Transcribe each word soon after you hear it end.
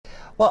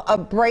Well, a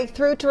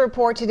breakthrough to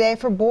report today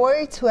for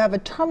boys who have a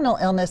terminal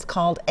illness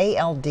called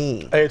ALD.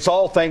 It's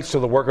all thanks to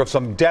the work of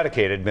some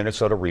dedicated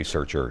Minnesota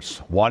researchers.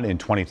 1 in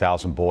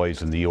 20,000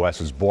 boys in the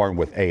U.S. is born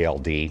with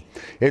ALD.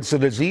 It's a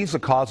disease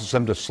that causes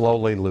them to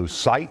slowly lose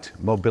sight,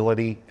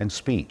 mobility, and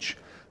speech.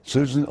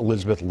 Susan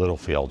Elizabeth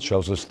Littlefield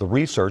shows us the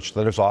research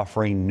that is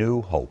offering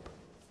new hope.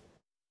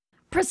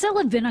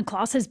 Priscilla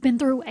Viniclaus has been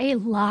through a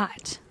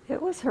lot.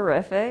 It was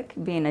horrific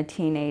being a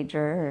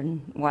teenager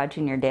and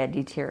watching your dad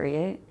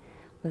deteriorate.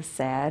 Was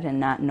sad, and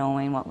not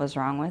knowing what was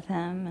wrong with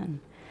him, and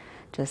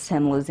just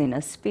him losing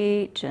his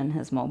speech and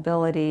his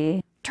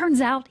mobility.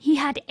 Turns out he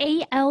had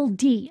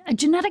ALD, a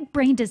genetic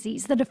brain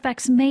disease that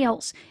affects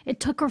males. It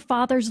took her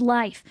father's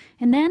life,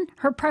 and then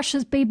her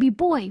precious baby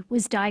boy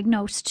was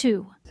diagnosed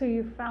too. So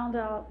you found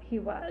out he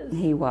was?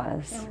 He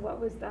was. And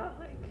what was that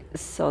like?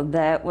 So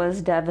that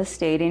was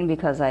devastating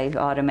because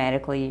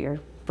your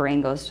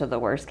brain goes to the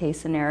worst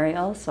case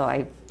scenario, so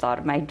I thought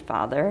of my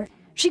father.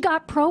 She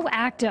got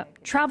proactive,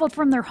 traveled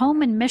from their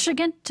home in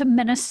Michigan to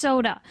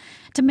Minnesota,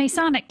 to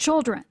Masonic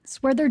Children's,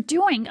 where they're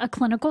doing a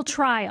clinical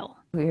trial.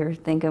 We were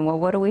thinking, well,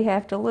 what do we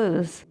have to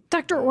lose?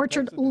 Dr.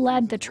 Orchard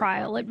led the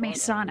trial at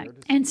Masonic.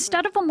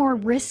 Instead of a more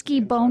risky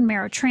bone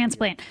marrow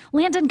transplant,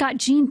 Landon got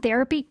gene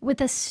therapy with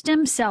a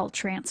stem cell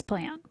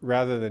transplant.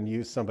 Rather than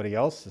use somebody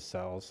else's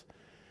cells,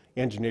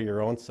 engineer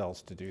your own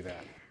cells to do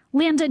that.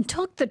 Landon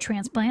took the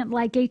transplant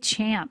like a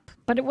champ,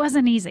 but it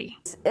wasn't easy.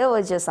 It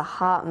was just a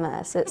hot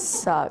mess. It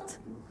sucked.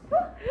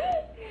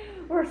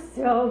 We're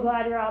so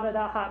glad you're out of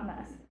that hot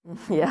mess.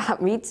 Yeah,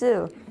 me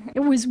too. It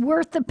was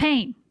worth the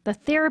pain. The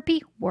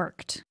therapy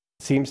worked.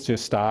 It seems to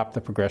stop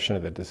the progression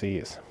of the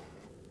disease.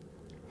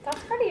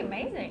 That's pretty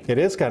amazing. It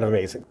is kind of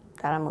amazing.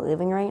 That I'm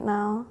living right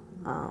now.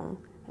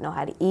 I know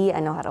how to eat,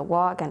 I know how to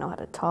walk, I know how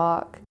to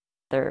talk.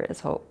 There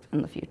is hope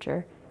in the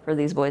future for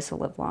these boys to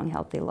live long,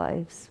 healthy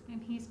lives.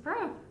 And he's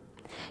proof.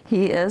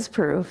 He is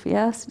proof,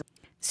 yes.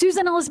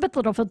 Susan Elizabeth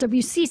Littlefield,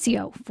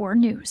 WCCO 4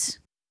 News.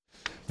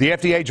 The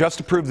FDA just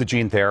approved the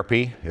gene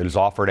therapy. It is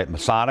offered at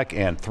Masonic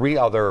and 3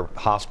 other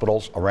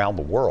hospitals around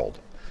the world.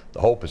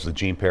 The hope is the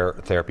gene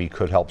therapy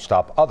could help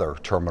stop other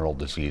terminal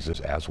diseases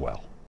as well.